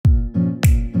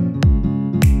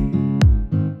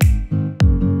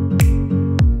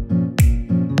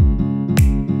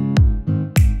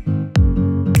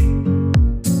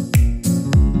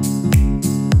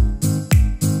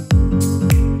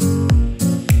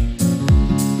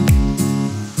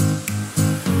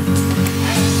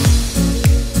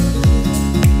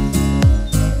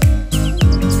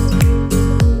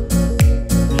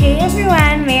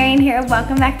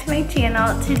welcome back to my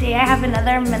channel. Today I have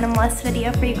another minimalist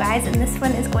video for you guys, and this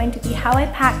one is going to be how I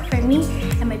pack for me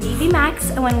and my baby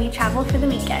Max when we travel for the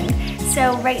weekend.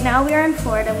 So right now we are in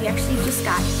Florida. We actually just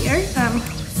got here.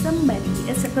 Somebody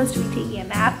is supposed to be taking a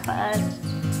nap, but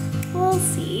we'll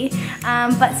see. So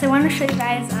I want to show you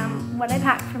guys what I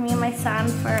packed for me and my son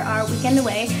for our weekend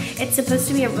away. It's supposed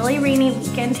to be a really rainy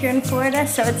weekend here in Florida,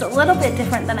 so it's a little bit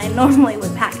different than I normally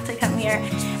would pack to come here.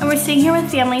 And we're staying here with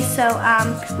family, so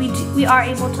we are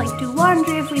able to like do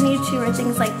laundry if we need to or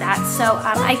things like that. So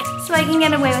I can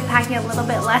get away with packing a little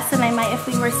bit less than I might if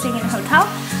we were staying in a hotel.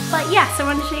 But yeah, so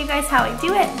I want to show you guys how I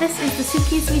do it. This is the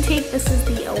suitcase we take. This is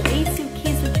the away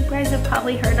suitcase, which you guys have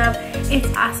probably heard of. It's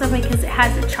awesome because it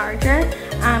has a charger.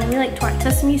 We like to watch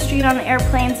Sesame Street on the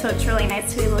airplane, so it's really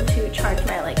nice to be able to charge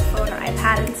my like phone or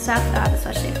iPad and stuff,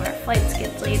 especially if our flights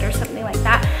get delayed or something like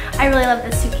that. I really love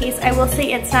this suitcase. I will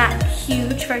say it's not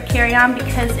huge for a carry-on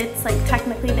because it's like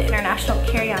technically the international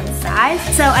carry-on size.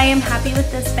 So I am happy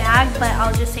with this bag, but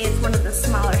I'll just say it's one of the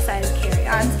smaller size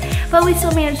carry-ons. But we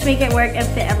still managed to make it work and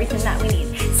fit everything that we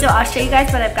need. So I'll show you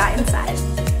guys what I've got inside.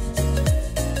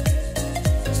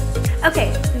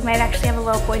 Okay, we might actually have a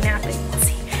little boy napping. We'll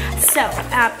see. So,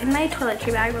 in my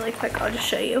toiletry bag, really quick, I'll just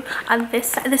show you. On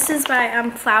this side, this is by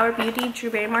Flower Beauty,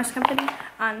 Drew Barrymore's company.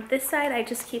 On this side, I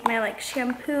just keep my like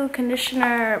shampoo,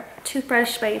 conditioner,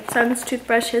 toothbrush, my son's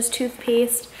toothbrush, his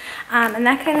toothpaste, and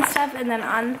that kind of stuff. And then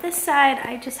on this side,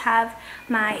 I just have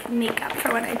my makeup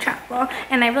for when I travel.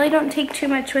 And I really don't take too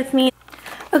much with me.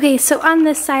 Okay, so on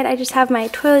this side, I just have my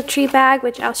toiletry bag,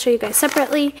 which I'll show you guys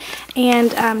separately,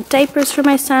 and diapers for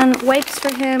my son, wipes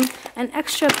for him, an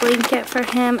extra blanket for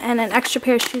him, and an extra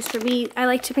pair of shoes for me. I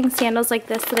like to bring sandals like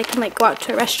this that I can like go out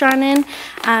to a restaurant in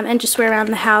and just wear around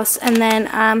the house. And then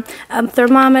a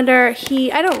thermometer.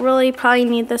 I don't really probably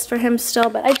need this for him still,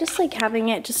 but I just like having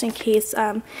it just in case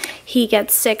he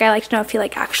gets sick. I like to know if he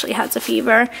like actually has a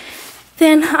fever.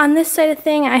 Then on this side of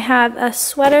thing, I have a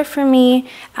sweater for me,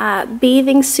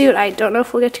 bathing suit. I don't know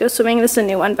if we'll get to go swimming. This is a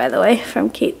new one, by the way,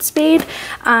 from Kate Spade.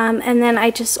 And then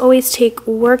I just always take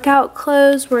workout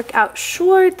clothes, workout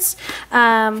shorts,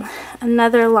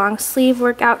 another long sleeve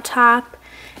workout top,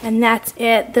 and that's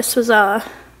it. This was a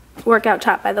workout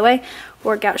top, by the way.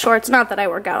 Workout shorts, not that I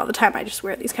work out all the time, I just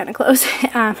wear these kind of clothes,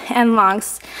 and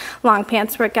long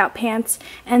pants, workout pants.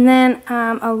 And then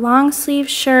a long sleeve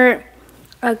shirt,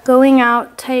 a going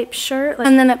out type shirt,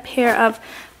 and then a pair of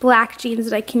black jeans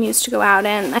that I can use to go out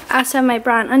in. I also have my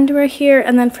bra and underwear here,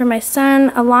 and then for my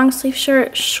son, a long sleeve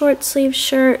shirt, short sleeve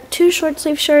shirt, two short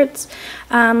sleeve shirts,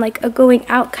 like a going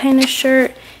out kind of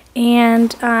shirt, and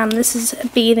this is a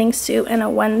bathing suit and a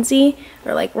onesie,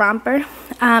 or like romper.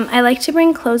 I like to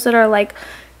bring clothes that are like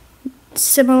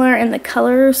similar in the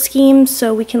color scheme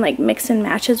so we can like mix and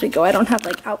match as we go. I don't have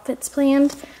like outfits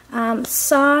planned.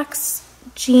 Socks,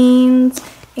 jeans,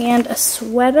 and a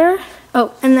sweater.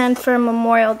 Oh, and then for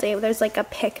Memorial Day, there's like a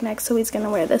picnic, so he's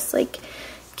gonna wear this like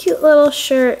cute little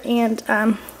shirt and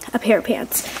a pair of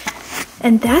pants.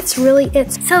 And that's really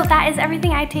it. So that is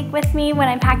everything I take with me when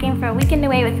I'm packing for a weekend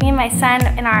away with me and my son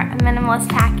in our minimalist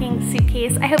packing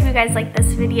suitcase. I hope you guys liked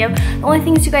this video. The only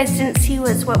things you guys didn't see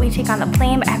was what we take on the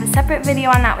plane, but I have a separate video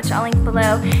on that, which I'll link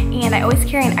below. And I always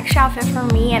carry an extra outfit for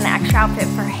me and an extra outfit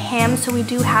for him, so we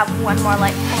do have one more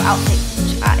like full outfit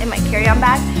in my carry-on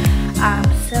bag.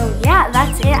 So yeah,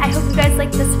 that's it. I hope you guys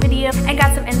liked this video. I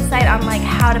got some insight on like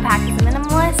how to pack as a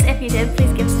minimalist. If you did,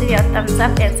 please give this video a thumbs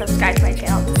up and subscribe to my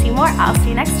channel to see more. I'll see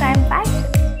you next time. Bye!